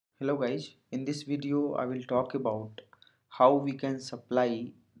Hello guys, in this video I will talk about how we can supply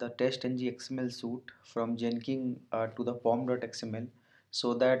the TestNG.xml suite from Jenkin to the pom.xml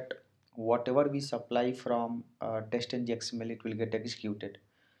so that whatever we supply from TestNG.xml it will get executed.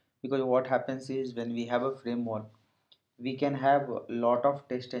 Because what happens is when we have a framework we can have a lot of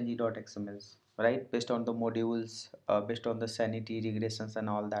TestNG.xmls, right, based on the modules, based on the sanity regressions and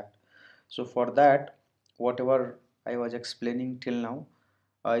all that. So for that, whatever I was explaining till now,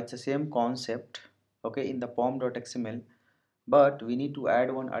 it's the same concept, okay, in the pom.xml, but we need to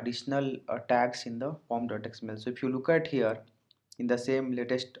add one additional tags in the pom.xml. So if you look at here in the same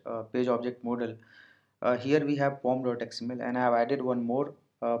latest page object model, here we have pom.xml and I have added one more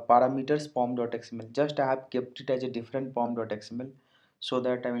parameters pom.xml. Just I have kept it as a different pom.xml so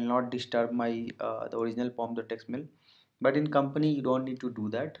that I will not disturb my the original pom.xml. But in company you don't need to do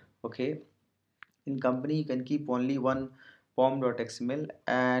that, okay. In company you can keep only one pom.xml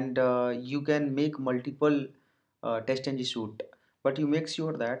and you can make multiple test-ng suite, but you make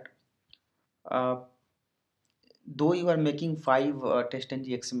sure that uh, though you are making five test-ng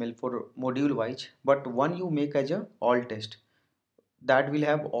xml for module wise, but one you make as a all test that will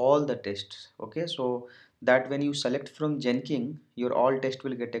have all the tests, okay. So that when you select from Jenkins your all test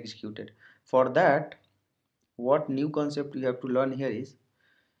will get executed. For that, what new concept you have to learn here is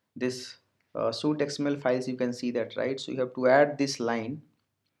this suite xml files. You can see that, right? So you have to add this line,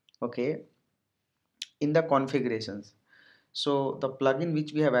 okay, in the configurations. So the plugin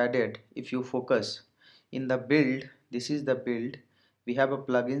which we have added, if you focus in the build, this is the build, we have a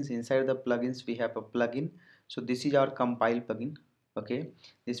plugins. Inside the plugins we have a plugin. So this is our compile plugin, okay.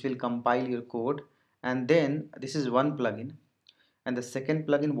 This will compile your code, and then this is one plugin, and the second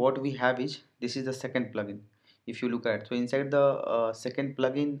plugin what we have is this is the second plugin. If you look at, so inside the second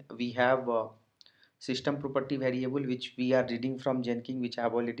plugin we have system property variable which we are reading from Jenkins, which I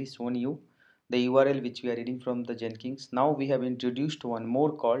have already shown you the URL which we are reading from the Jenkins. Now we have introduced one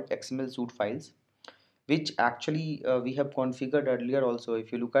more called XML suite files, which actually we have configured earlier also.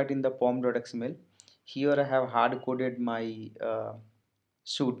 If you look at in the pom.xml, here I have hard coded my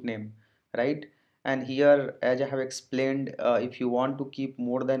suite name, right? And here, as I have explained, if you want to keep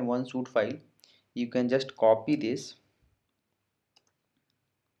more than one suite file, you can just copy this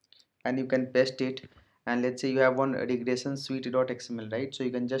and you can paste it. And let's say you have one regression suite.xml, right? So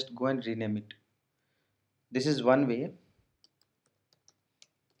you can just go and rename it. This is one way.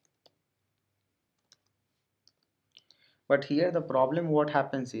 But here the problem what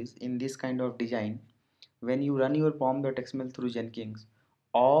happens is in this kind of design, when you run your pom.xml through Jenkins,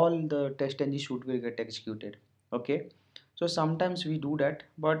 all the test-ng should will get executed, okay. So sometimes we do that,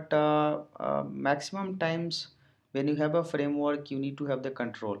 but maximum times when you have a framework you need to have the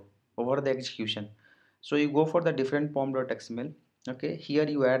control over the execution. So you go for the different pom.xml, okay. Here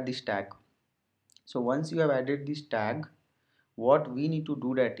you add this tag. So once you have added this tag, what we need to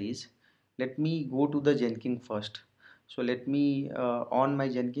do that is, let me go to the Jenkins first. So let me on my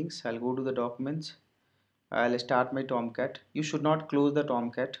Jenkins, I'll go to the documents, I'll start my Tomcat. You should not close the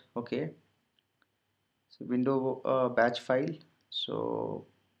Tomcat, okay. So window batch file, so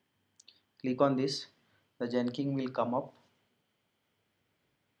click on this, the Jenkins will come up.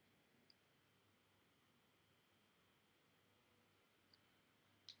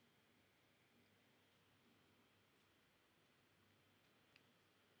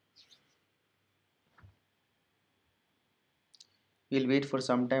 We'll wait for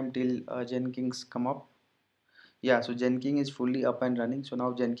some time till Jenkins come up. Yeah, so Jenkins is fully up and running. So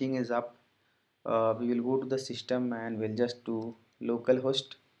now Jenkins is up. We will go to the system and we'll just do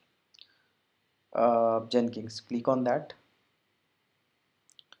localhost Jenkins. Click on that.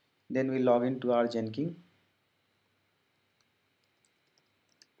 Then we log into our Jenkins.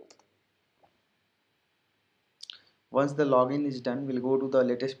 Once the login is done, we'll go to the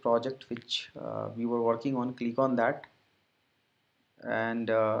latest project which we were working on. Click on that,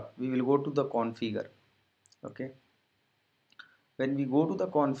 and we will go to the configure, okay. When we go to the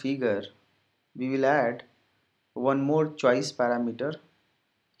configure, we will add one more choice parameter.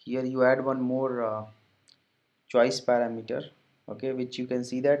 Here you add one more choice parameter, okay, which you can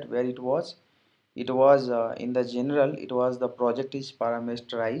see that where it was in the general, it was the project is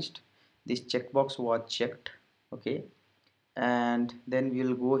parameterized. This checkbox was checked, okay. And then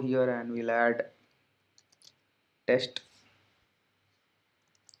we'll go here and we'll add test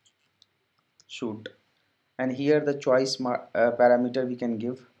shoot, and here the choice parameter we can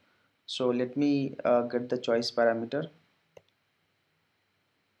give. So let me get the choice parameter.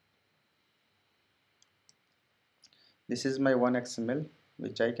 This is my one XML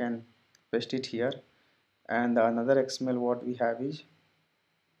which I can paste it here, and the another XML what we have is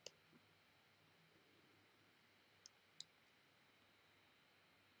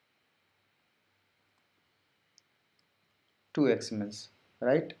two XMLs,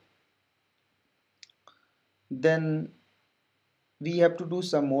 right? Then we have to do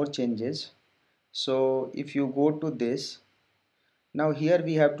some more changes. So if you go to this, now here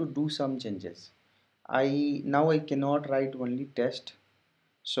we have to do some changes. I cannot write only test.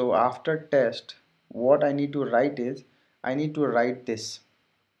 So after test, what I need to write is, I need to write this.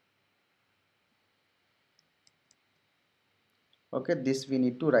 Okay, this we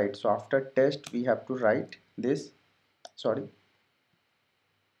need to write. So after test we have to write this. Sorry.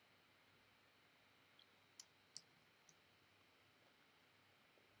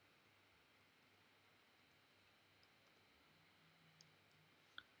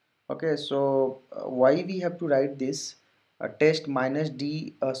 Okay, so why we have to write this, test minus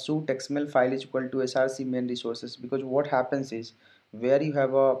d suit xml file is equal to src main resources, because what happens is, where you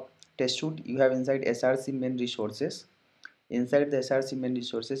have a test suite, you have inside src main resources. Inside the src main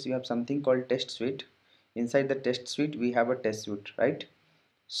resources you have something called test suite. Inside the test suite we have a test suite, right?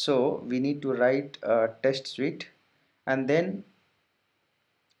 So we need to write test suite, and then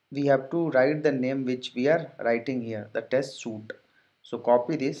we have to write the name which we are writing here, the test suite. So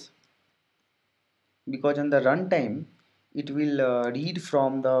copy this, because on the runtime it will read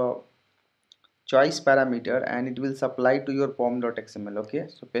from the choice parameter and it will supply to your pom.xml. Okay,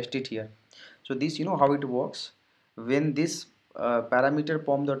 so paste it here. So this, you know how it works. When this parameter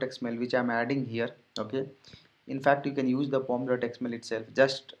pom.xml which I'm adding here, okay, in fact you can use the pom.xml itself.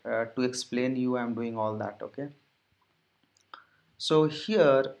 Just to explain you, I'm doing all that. Okay, so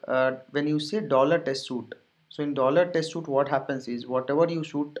here when you say dollar test suite, so in dollar test suite what happens is, whatever you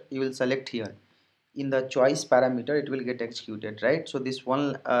shoot you will select here in the choice parameter, it will get executed, right? So this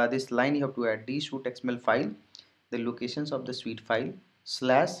one, this line you have to add, d shoot xml file, the locations of the suite file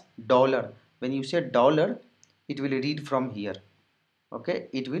slash dollar. When you say dollar, it will read from here. Okay,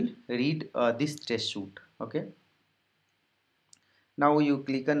 it will read this test suite. Okay, now you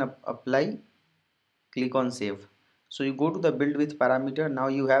click on apply, click on save. So you go to the build with parameter. Now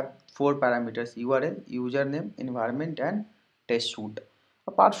you have four parameters: url, username, environment, and test suite.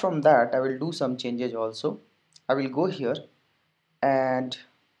 Apart from that, I will do some changes also. I will go here and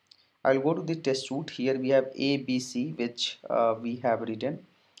I will go to the test suite. Here we have a b c, which we have written.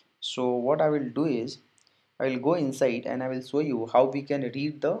 So what I will do is, I will go inside and I will show you how we can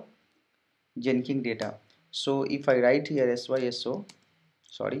read the Jenkin data. So if I write here syso,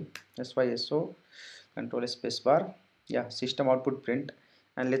 sorry, syso control space bar, yeah, system output print,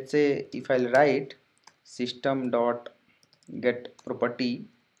 and let's say if I'll write system dot get property,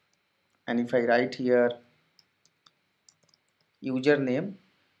 and if I write here username,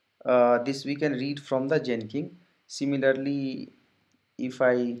 this we can read from the Jenkin. Similarly, if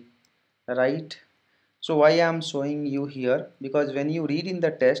I write, so why I am showing you here, because when you read in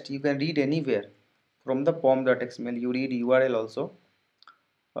the test you can read anywhere from the pom.xml. You read url also,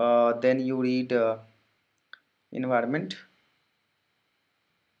 then you read environment,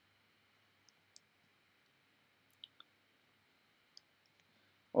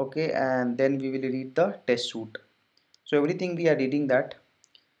 okay, and then we will read the test suite. So everything we are reading that.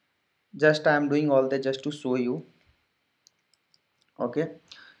 Just I am doing all that just to show you. Okay,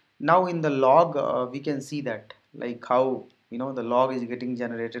 now in the log we can see that, like how, you know, the log is getting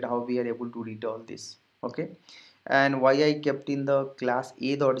generated, how we are able to read all this. Okay, and why I kept in the class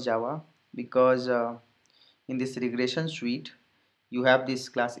a.java, because in this regression suite you have this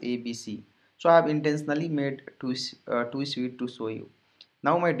class abc. So I have intentionally made two suite to show you.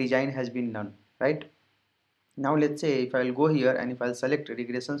 Now my design has been done, right? Now let's say if I'll go here and if I'll select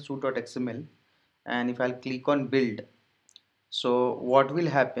regression suite.xml and if I'll click on build, so what will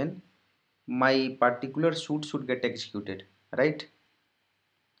happen, my particular suite should get executed, right?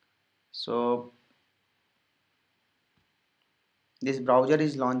 So this browser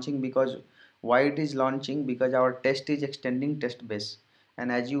is launching, because why it is launching, because our test is extending test base,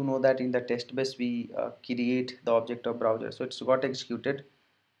 and as you know that in the test base we create the object of browser, so it's got executed.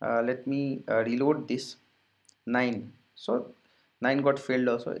 Let me reload this 9. So 9 got failed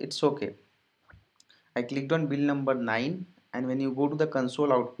also, it's okay. I clicked on build number 9, and when you go to the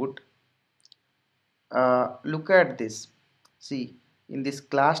console output, look at this. See, in this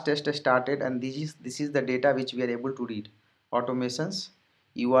class test started, and this is the data which we are able to read: automations,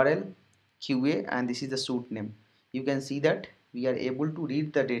 url, qa, and this is the suite name. You can see that we are able to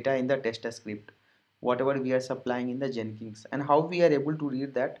read the data in the test script, whatever we are supplying in the Jenkins. And how we are able to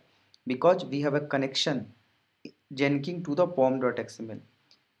read that, because we have a connection Jenkins to the pom.xml.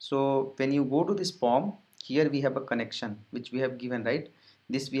 So when you go to this pom, here we have a connection which we have given, right?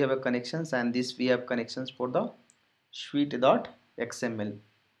 This we have a connections, and this we have connections for the suite.xml.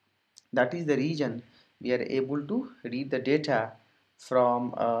 That is the reason we are able to read the data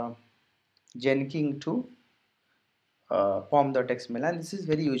from Jenkin to pom.xml, and this is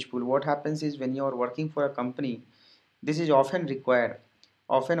very useful. What happens is when you are working for a company, this is often required.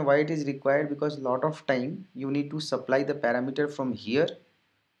 Often why it is required, because lot of time you need to supply the parameter from here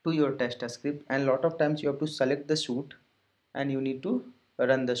to your test script, and lot of times you have to select the suit and you need to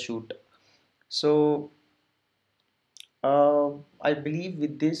run the suit. So I believe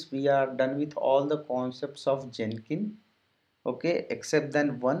with this we are done with all the concepts of Jenkins. Okay, except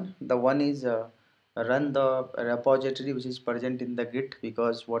then one, the one is run the repository which is present in the git,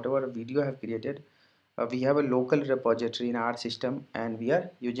 because whatever video I have created, we have a local repository in our system and we are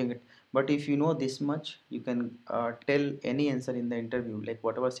using it. But if you know this much, you can tell any answer in the interview, like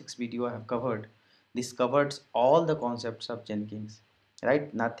whatever 6 video I have covered, this covers all the concepts of Jenkins,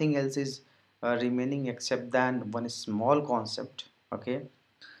 right? Nothing else is remaining except than one small concept. Okay,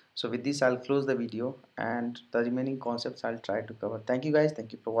 so with this I'll close the video, and the remaining concepts I'll try to cover. Thank you guys,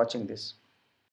 thank you for watching this.